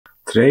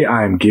Today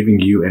I am giving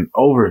you an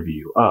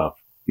overview of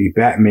the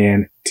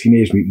Batman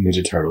Teenage Mutant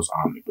Ninja Turtles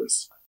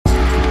Omnibus.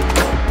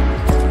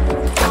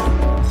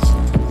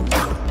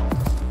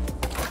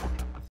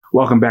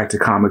 Welcome back to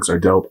Comics Are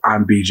Dope.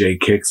 I'm BJ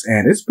Kicks,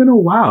 and it's been a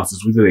while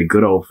since we did a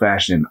good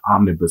old-fashioned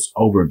omnibus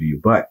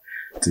overview, but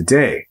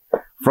today,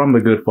 from the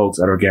good folks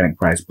at Organic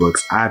Price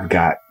Books, I've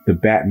got the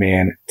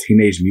Batman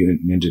Teenage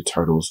Mutant Ninja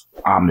Turtles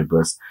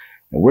Omnibus,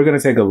 and we're going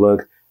to take a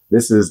look.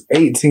 This is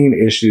 18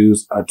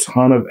 issues, a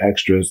ton of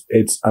extras.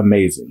 It's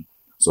amazing.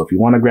 So if you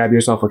want to grab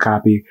yourself a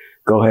copy,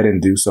 go ahead and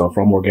do so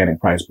from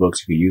Organic Price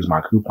Books. You can use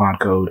my coupon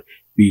code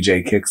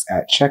BJKicks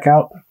at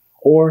checkout,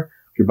 or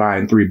if you're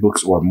buying 3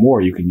 books or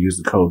more, you can use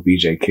the code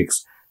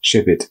BJKicks,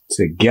 ship it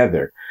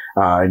together,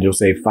 and you'll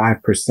save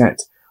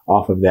 5%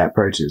 off of that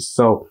purchase.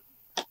 So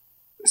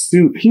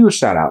huge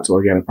shout out to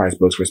Organic Price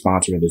Books for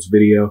sponsoring this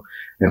video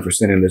and for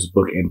sending this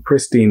book in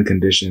pristine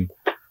condition.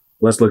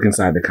 Let's look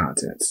inside the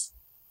contents.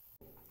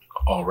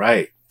 All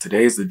right,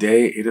 today's the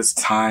day. It is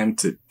time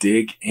to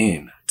dig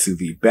in to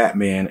the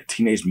Batman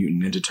Teenage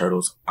Mutant Ninja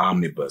Turtles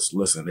Omnibus.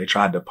 Listen, they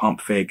tried to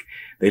pump fake.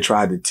 They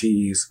tried to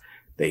tease.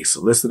 They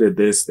solicited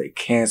this. They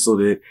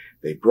canceled it.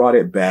 They brought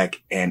it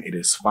back, and it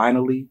is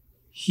finally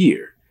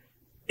here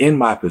in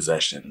my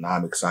possession. And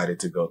I'm excited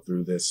to go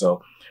through this.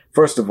 So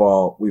first of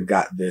all, we've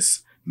got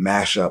this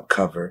mashup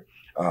cover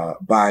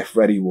by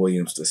Freddie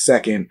Williams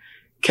II,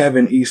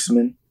 Kevin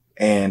Eastman,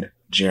 and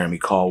Jeremy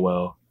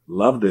Caldwell.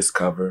 Love this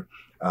cover.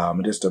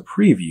 Just a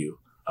preview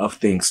of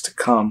things to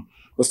come.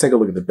 Let's take a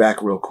look at the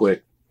back real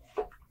quick.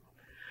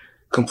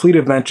 Complete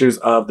adventures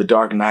of the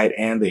Dark Knight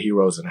and the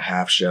Heroes in a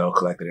Half Shell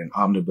collected in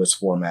omnibus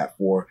format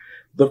for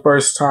the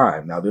first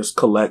time. Now this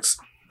collects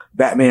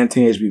Batman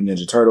Teenage Mutant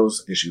Ninja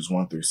Turtles issues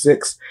 1 through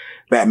 6,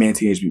 Batman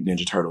Teenage Mutant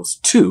Ninja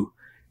Turtles 2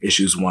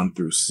 issues 1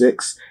 through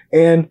 6,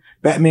 and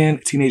Batman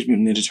Teenage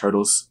Mutant Ninja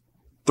Turtles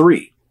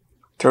 3,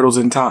 Turtles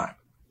in Time.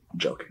 I'm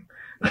joking.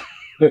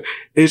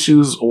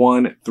 Issues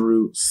 1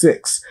 through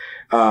 6,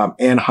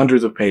 and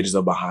hundreds of pages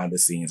of behind the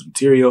scenes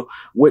material,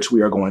 which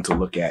we are going to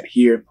look at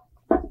here.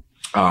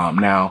 Now, I'm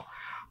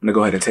going to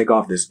go ahead and take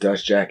off this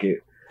dust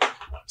jacket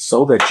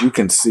so that you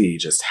can see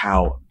just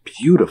how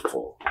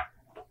beautiful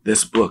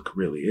this book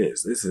really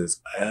is. This is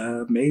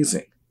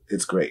amazing.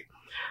 It's great.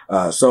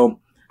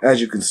 So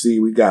as you can see,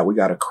 we got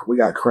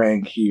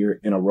Krang here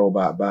in a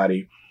robot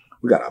body.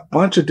 We got a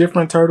bunch of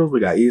different turtles.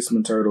 We got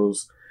Eastman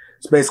turtles.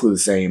 It's basically the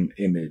same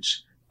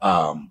image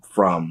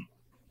from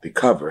the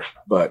cover,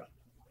 but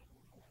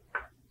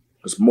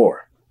there's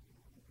more.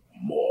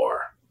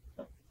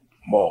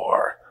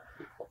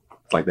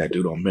 Like that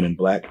dude on Men in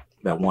Black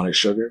that wanted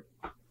sugar.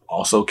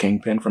 Also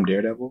Kingpin from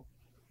Daredevil.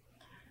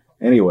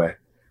 Anyway,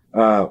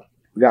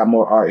 we got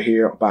more art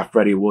here by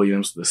Freddie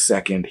Williams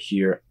II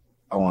here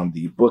on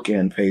the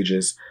bookend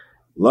pages.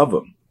 Love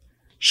them.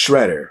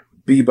 Shredder,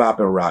 Bebop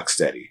and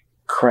Rocksteady,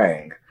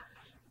 Krang.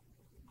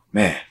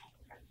 Man,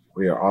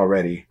 we're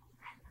already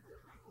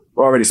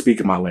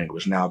speaking my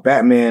language. Now,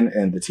 Batman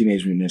and the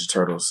Teenage Mutant Ninja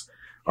Turtles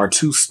are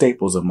 2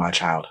 staples of my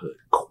childhood.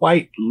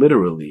 Quite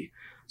literally,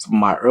 some of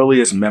my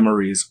earliest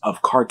memories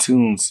of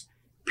cartoons,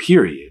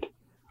 period,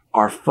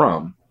 are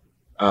from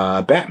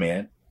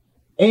Batman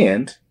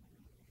and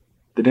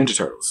the Ninja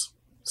Turtles.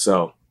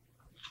 So,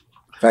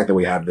 the fact that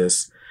we have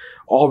this,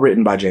 all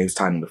written by James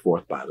Tynion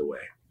IV, by the way,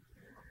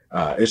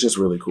 it's just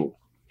really cool.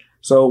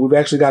 So, we've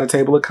actually got a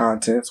table of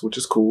contents, which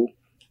is cool.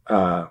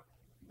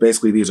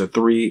 Basically, these are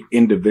 3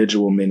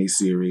 individual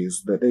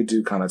miniseries that they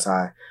do kind of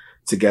tie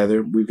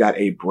together. We've got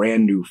a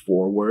brand new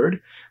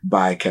foreword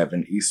by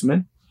Kevin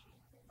Eastman,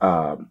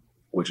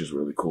 which is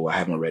really cool. I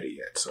haven't read it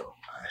yet, so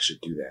I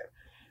should do that.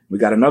 We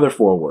got another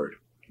foreword,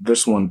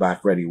 this one by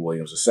Freddie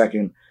Williams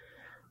II,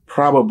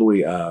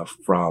 probably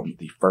from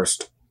the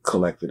first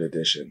collected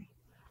edition.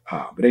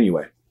 But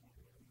anyway,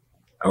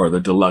 or the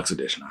deluxe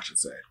edition, I should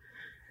say.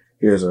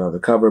 Here's another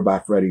cover by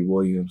Freddie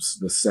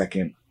Williams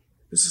II.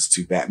 This is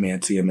to Batman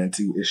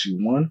TMNT issue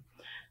 1.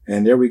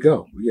 And there we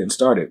go. We're getting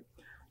started.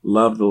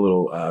 Love the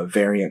little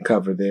variant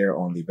cover there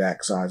on the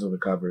back sides of the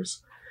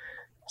covers.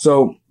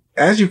 So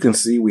as you can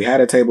see, we had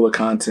a table of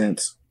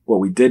contents. What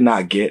we did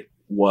not get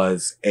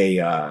was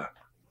our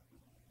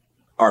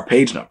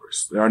page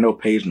numbers. There are no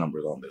page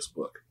numbers on this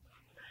book.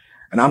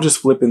 And I'm just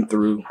flipping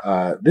through.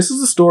 This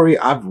is a story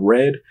I've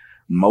read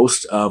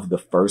most of the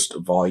first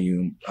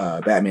volume,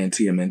 Batman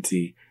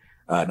TMNT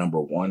number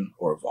 1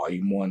 or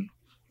volume 1.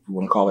 If you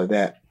want to call it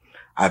that.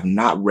 I've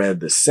not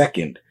read the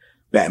second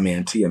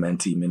Batman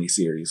TMNT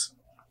miniseries.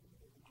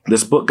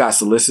 This book got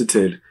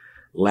solicited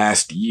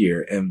last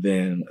year, and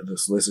then the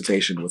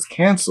solicitation was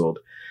canceled.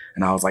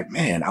 And I was like,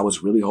 man, I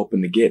was really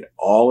hoping to get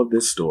all of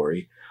this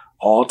story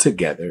all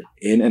together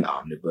in an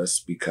omnibus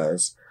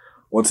because,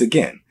 once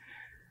again,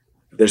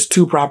 there's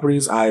 2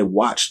 properties I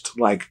watched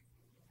like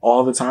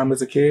all the time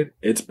as a kid.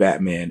 It's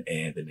Batman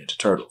and the Ninja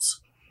Turtles.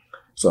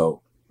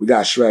 So we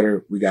got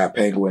Shredder, we got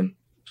Penguin.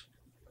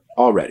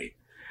 Already.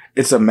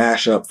 It's a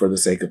mashup for the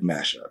sake of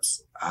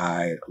mashups.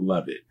 I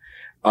love it.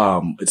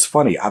 It's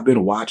funny. I've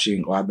been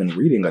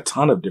reading a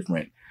ton of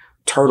different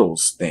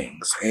Turtles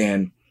things,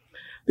 and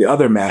The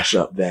other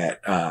mashup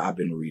that I've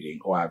been reading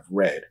or I've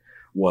read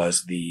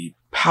was the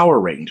Power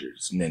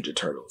Rangers Ninja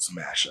Turtles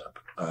mashup.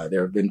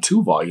 There have been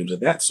 2 volumes of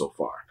that so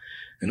far.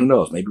 And who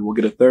knows, maybe we'll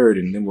get a third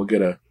and then we'll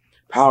get a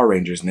Power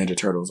Rangers Ninja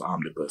Turtles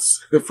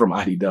Omnibus from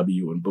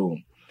IDW and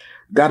boom.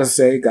 Got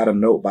a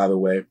note, by the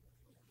way.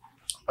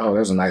 Oh,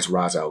 there's a nice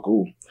Ra's al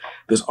Ghul.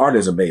 This art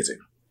is amazing.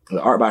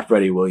 The art by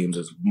Freddie Williams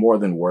is more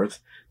than worth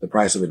the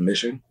price of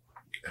admission,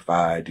 if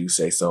I do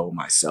say so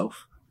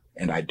myself,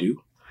 and I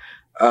do.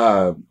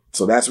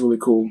 So that's really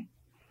cool.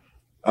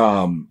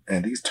 And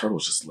these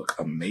turtles just look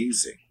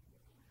amazing.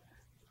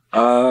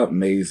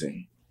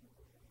 Amazing.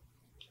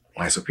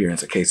 Nice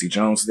appearance of Casey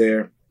Jones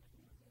there.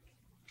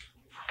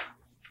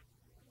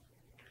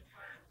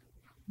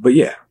 But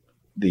yeah,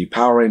 the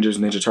Power Rangers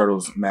Ninja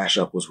Turtles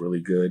mashup was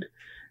really good.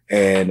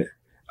 And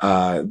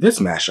this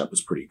mashup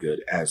is pretty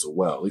good as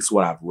well, at least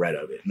what I've read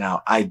of it.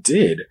 Now, I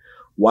did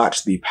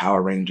watch the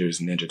Power Rangers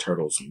Ninja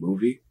Turtles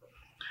movie.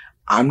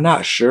 I'm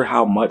not sure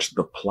how much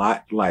the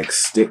plot like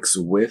sticks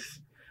with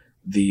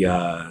the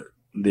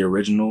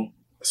original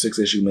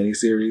 6-issue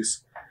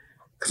miniseries,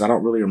 because I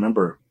don't really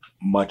remember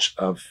much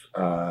of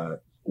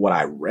what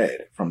I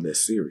read from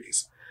this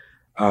series.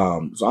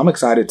 So I'm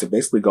excited to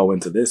basically go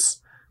into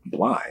this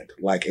blind,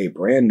 like a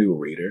brand new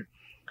reader.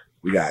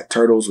 We got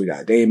Turtles, we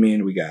got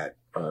Tynion, we got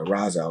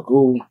Ra's al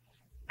Ghul.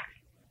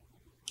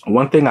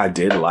 One thing I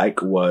did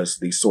like was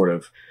the sort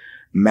of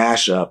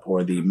mashup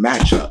or the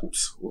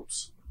matchups.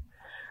 Whoops.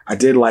 I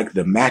did like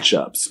the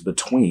matchups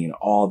between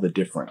all the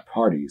different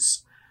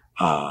parties.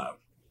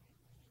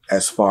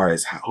 As far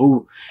as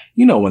who,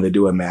 when they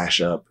do a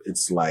mashup,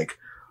 it's like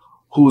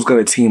who's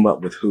going to team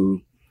up with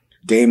who.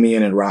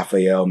 Damian and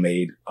Raphael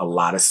made a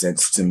lot of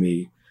sense to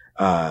me.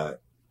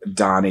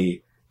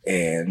 Donnie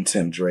and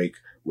Tim Drake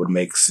would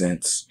make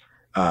sense.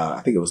 I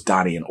think it was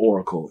Donnie and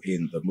Oracle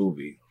in the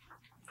movie.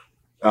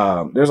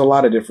 There's a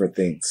lot of different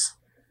things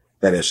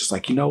that it's just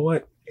like, you know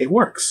what? It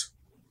works,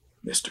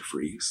 Mr.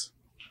 Freeze.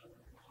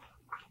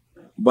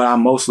 But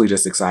I'm mostly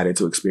just excited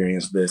to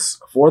experience this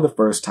for the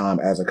first time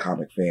as a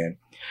comic fan.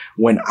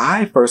 When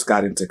I first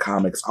got into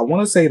comics, I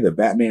want to say the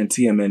Batman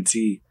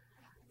TMNT,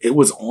 it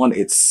was on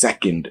its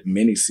 2nd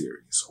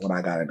miniseries when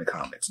I got into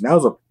comics. And that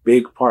was a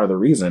big part of the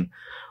reason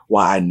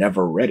why I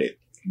never read it,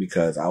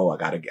 because I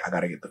gotta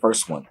get the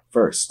first one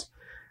first.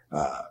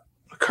 A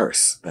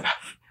curse that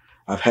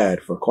I've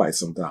had for quite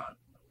some time.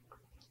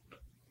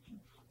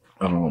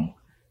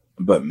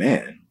 But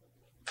man,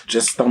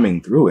 just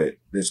thumbing through it,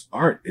 this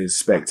art is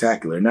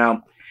spectacular.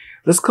 Now,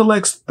 this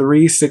collects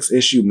 3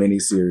 6-issue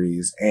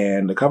miniseries,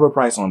 and the cover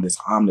price on this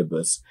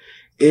omnibus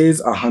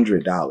is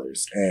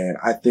 $100. And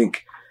I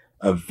think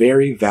a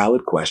very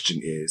valid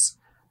question is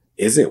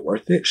it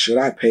worth it? Should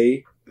I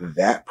pay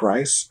that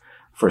price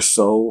for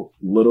so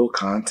little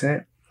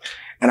content?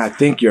 And I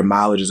think your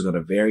mileage is going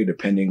to vary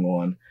depending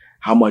on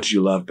how much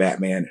you love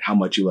Batman, how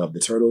much you love the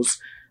Turtles,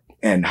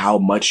 and how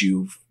much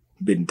you've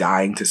been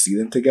dying to see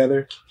them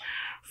together.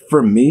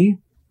 For me,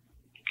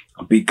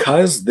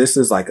 because this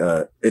is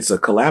it's a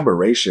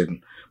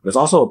collaboration, but it's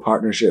also a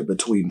partnership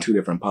between 2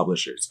 different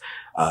publishers.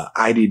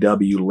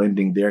 IDW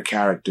lending their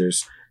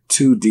characters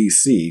to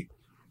DC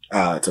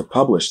to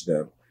publish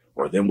them,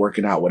 or them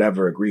working out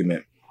whatever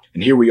agreement.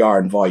 And here we are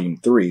in volume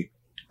 3.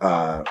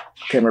 Can't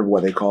remember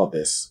what they called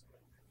this.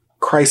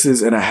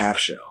 Crisis in a Half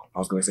Shell. I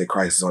was going to say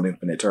Crisis on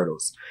Infinite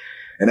Turtles.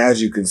 And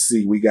as you can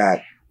see, we got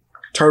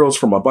turtles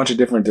from a bunch of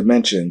different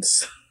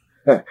dimensions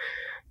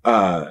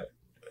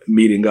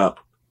meeting up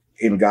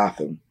in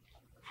Gotham.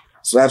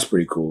 So that's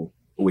pretty cool.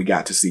 We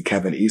got to see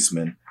Kevin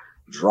Eastman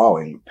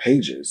drawing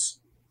pages,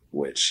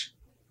 which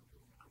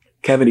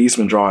Kevin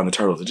Eastman drawing the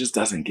Turtles, it just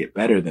doesn't get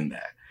better than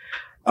that.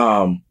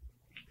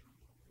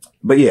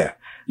 But yeah,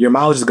 your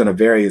mileage is going to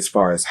vary as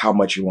far as how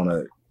much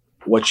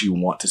what you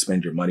want to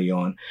spend your money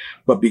on.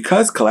 But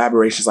because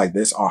collaborations like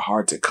this are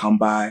hard to come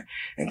by,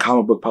 and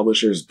comic book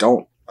publishers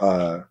don't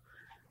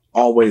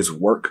always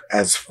work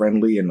as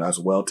friendly and as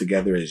well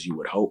together as you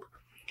would hope,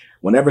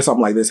 whenever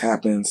something like this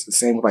happens, the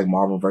same with like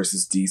Marvel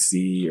versus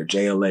DC or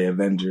JLA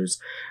Avengers,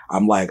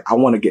 I'm like, I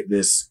want to get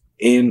this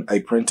in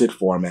a printed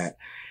format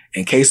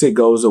in case it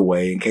goes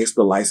away, in case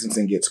the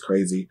licensing gets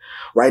crazy.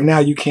 Right now,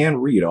 you can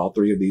read all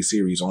 3 of these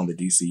series on the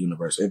DC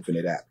Universe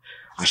Infinite app,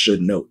 I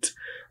should note.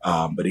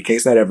 But in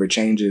case that ever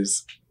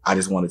changes, I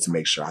just wanted to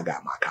make sure I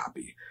got my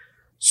copy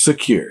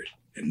secured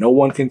and no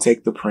one can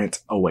take the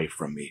print away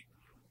from me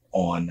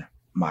on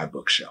my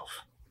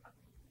bookshelf,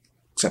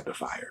 except a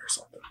fire or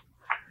something.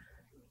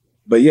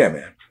 But yeah,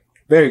 man,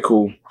 very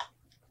cool.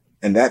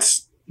 And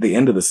that's the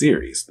end of the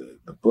series.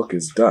 The book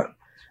is done.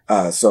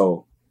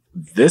 So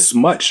this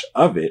much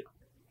of it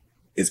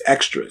is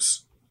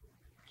extras,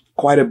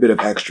 quite a bit of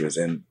extras.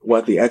 And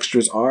what the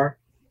extras are,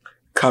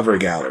 cover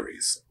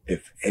galleries.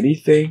 If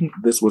anything,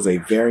 this was a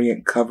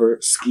variant cover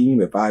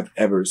scheme if I've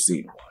ever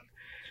seen one.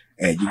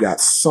 And you got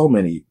so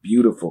many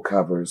beautiful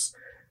covers.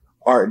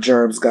 Art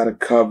Germs got a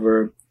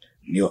cover.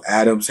 Neil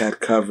Adams had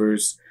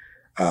covers.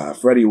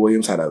 Freddie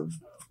Williams had a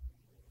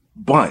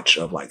bunch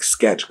of like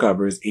sketch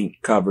covers, ink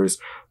covers,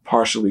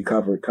 partially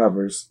covered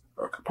covers,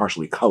 or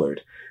partially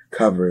colored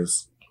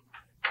covers.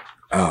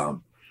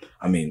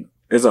 I mean,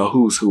 there's a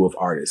who's who of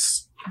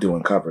artists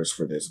doing covers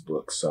for this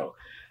book. So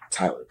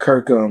Tyler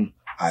Kirkham,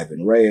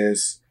 Ivan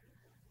Reyes,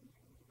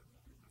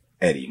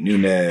 Eddie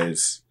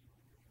Nunez.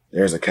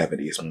 There's a Kevin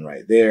Eastman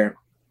right there.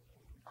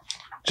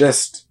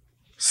 Just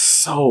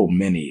so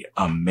many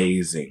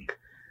amazing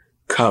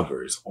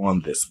covers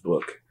on this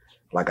book.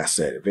 Like I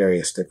said, at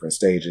various different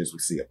stages. We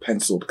see a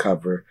penciled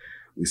cover.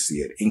 We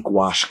see an ink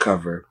wash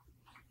cover.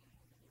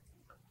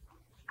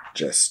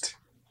 Just,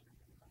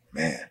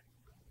 man,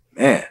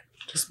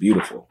 just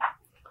beautiful.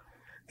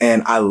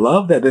 And I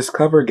love that this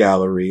cover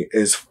gallery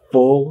is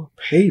full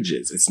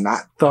pages. It's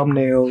not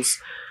thumbnails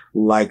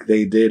like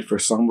they did for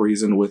some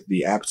reason with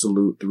the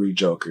Absolute 3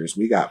 Jokers.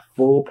 We got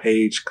full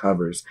page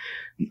covers.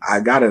 I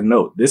gotta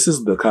note, this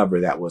is the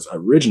cover that was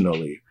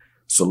originally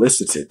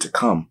solicited to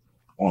come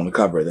on the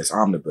cover of this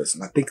omnibus.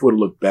 And I think it would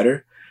look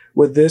better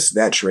with this.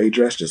 That trade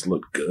dress just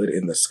looked good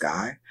in the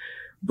sky.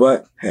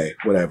 But hey,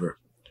 whatever.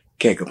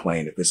 Can't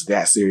complain. If it's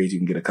that series, you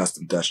can get a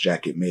custom dust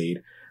jacket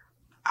made.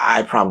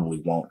 I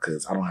probably won't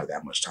because I don't have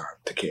that much time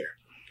to care.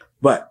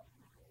 But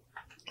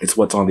it's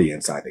what's on the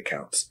inside that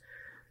counts.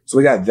 So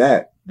we got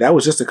that. That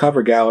was just a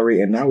cover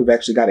gallery. And now we've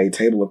actually got a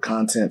table of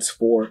contents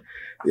for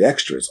the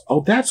extras.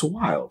 Oh, that's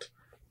wild.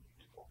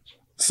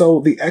 So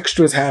the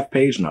extras have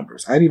page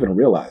numbers. I didn't even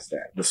realize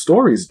that. The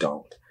stories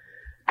don't.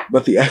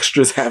 But the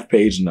extras have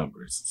page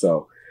numbers.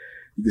 So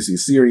you can see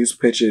series,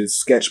 pitches,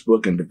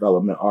 sketchbook, and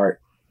development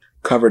art,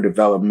 cover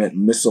development,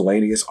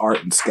 miscellaneous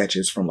art and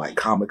sketches from like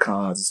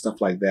Comic-Cons and stuff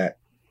like that.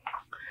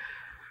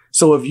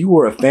 So if you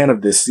were a fan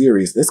of this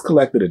series, this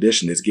collected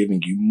edition is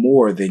giving you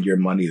more than your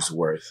money's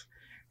worth.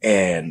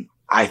 And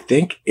I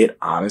think it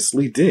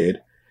honestly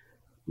did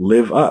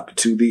live up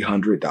to the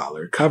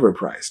 $100 cover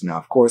price. Now,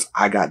 of course,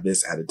 I got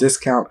this at a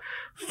discount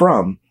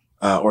from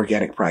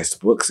Organic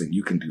Priced Books, and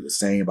you can do the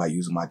same by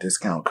using my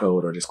discount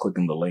code or just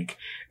clicking the link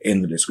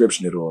in the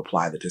description. It'll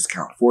apply the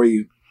discount for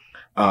you.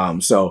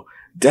 So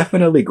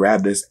definitely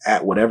grab this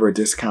at whatever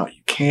discount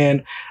you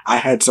can. I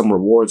had some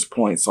rewards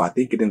points, so I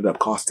think it ended up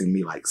costing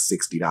me like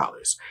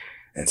 $60.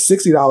 And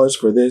 $60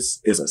 for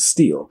this is a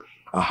steal.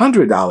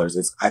 $100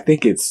 is, I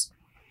think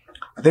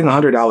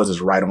 $100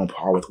 is right on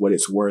par with what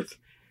it's worth,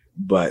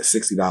 but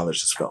 $60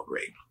 just felt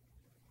great.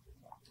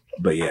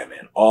 But yeah,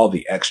 man, all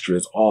the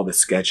extras, all the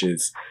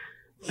sketches,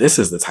 this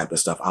is the type of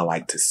stuff I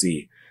like to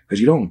see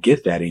because you don't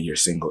get that in your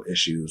single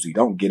issues. You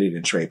don't get it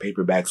in trade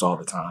paperbacks all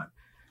the time.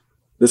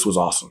 This was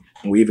awesome.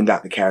 And we even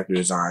got the character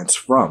designs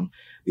from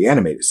the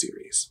animated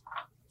series.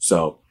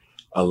 So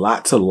a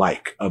lot to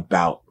like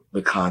about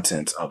the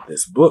contents of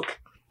this book.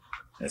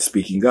 And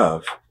speaking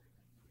of,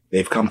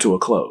 they've come to a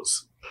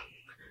close.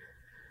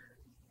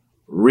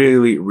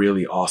 Really,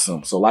 really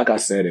awesome. So like I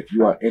said, if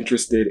you are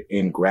interested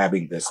in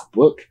grabbing this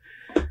book,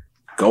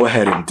 go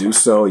ahead and do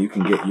so. You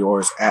can get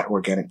yours at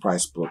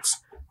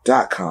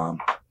organicpricebooks.com.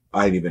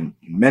 I didn't even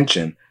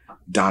mention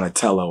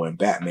Donatello and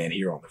Batman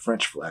here on the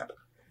French flap.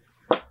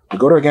 But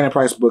go to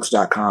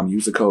organicpricebooks.com,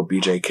 use the code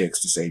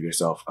BJKicks to save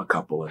yourself a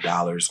couple of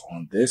dollars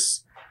on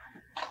this.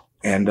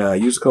 And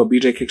use the code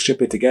BJKicks,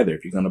 ship it together.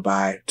 If you're going to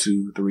buy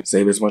 2, 3,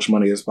 save as much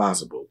money as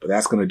possible. But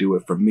that's going to do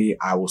it for me.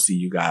 I will see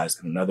you guys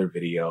in another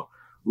video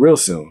real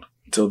soon.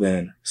 Until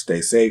then, stay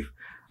safe.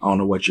 I don't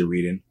know what you're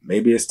reading.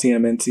 Maybe it's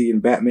TMNT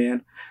and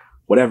Batman.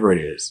 Whatever it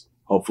is,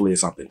 hopefully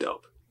it's something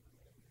dope.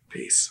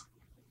 Peace.